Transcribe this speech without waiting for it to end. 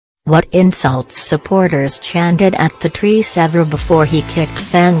What insults supporters chanted at Patrice Evra before he kicked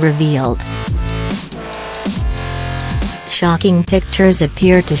fan revealed. Shocking pictures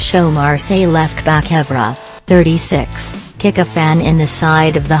appear to show Marseille left-back Evra, 36, kick a fan in the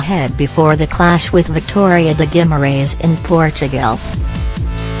side of the head before the clash with Vitória de Guimarães in Portugal.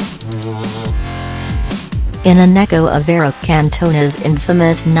 In an echo of Eric Cantona's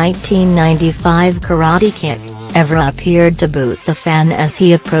infamous 1995 karate kick, Evra appeared to boot the fan as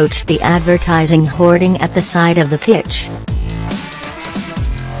he approached the advertising hoarding at the side of the pitch.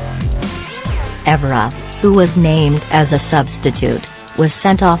 Evra, who was named as a substitute, was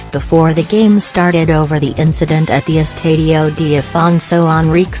sent off before the game started over the incident at the Estádio de Afonso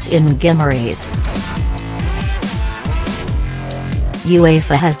Henriques in Guimarães.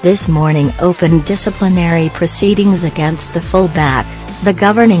 UEFA has this morning opened disciplinary proceedings against the fullback, the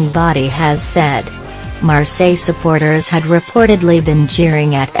governing body has said. Marseille supporters had reportedly been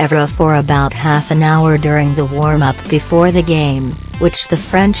jeering at Evra for about half an hour during the warm-up before the game, which the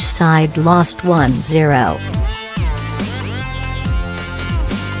French side lost 1-0.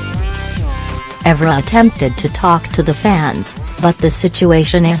 Evra attempted to talk to the fans, but the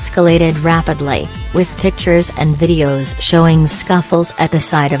situation escalated rapidly, with pictures and videos showing scuffles at the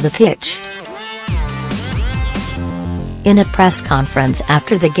side of the pitch. In a press conference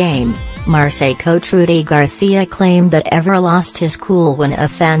after the game, Marseille coach Rudy Garcia claimed that Evra lost his cool when a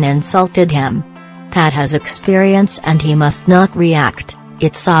fan insulted him. "Pat has experience and he must not react,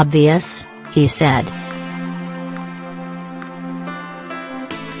 it's obvious," he said.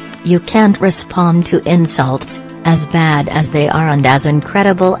 "You can't respond to insults, as bad as they are and as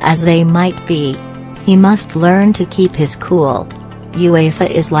incredible as they might be. He must learn to keep his cool." UEFA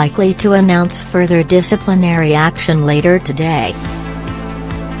is likely to announce further disciplinary action later today.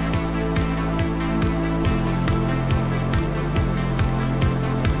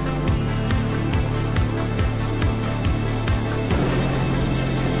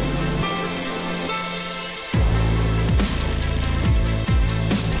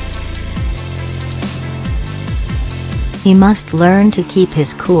 He must learn to keep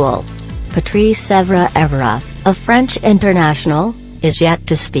his cool. Patrice Evra, a French international, is yet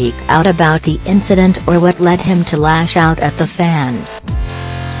to speak out about the incident or what led him to lash out at the fan.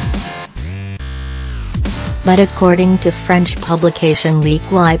 But according to French publication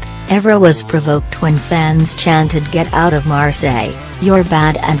L'Equipe, Evra was provoked when fans chanted "Get out of Marseille, you're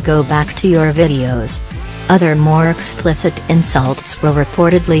bad and go back to your videos." Other more explicit insults were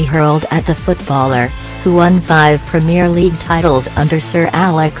reportedly hurled at the footballer, who won 5 Premier League titles under Sir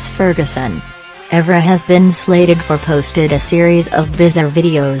Alex Ferguson. Evra has been slated for posted a series of bizarre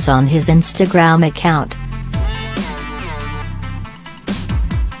videos on his Instagram account.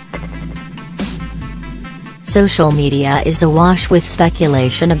 Social media is awash with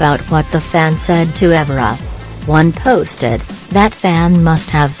speculation about what the fan said to Evra. One posted, "That fan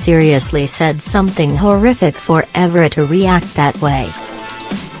must have seriously said something horrific for Evra to react that way.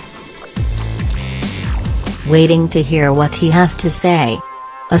 Waiting to hear what he has to say."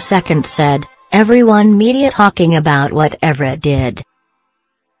 A second said, "Everyone media talking about what Evra did.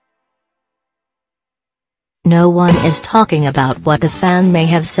 No one is talking about what the fan may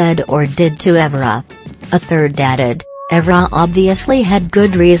have said or did to Evra." A third added, "Evra obviously had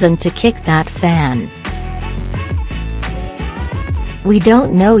good reason to kick that fan. We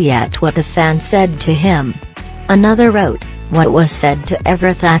don't know yet what the fan said to him." Another wrote, "What was said to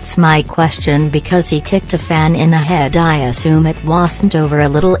Evra, that's my question, because he kicked a fan in the head. I assume it wasn't over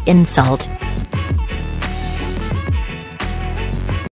a little insult."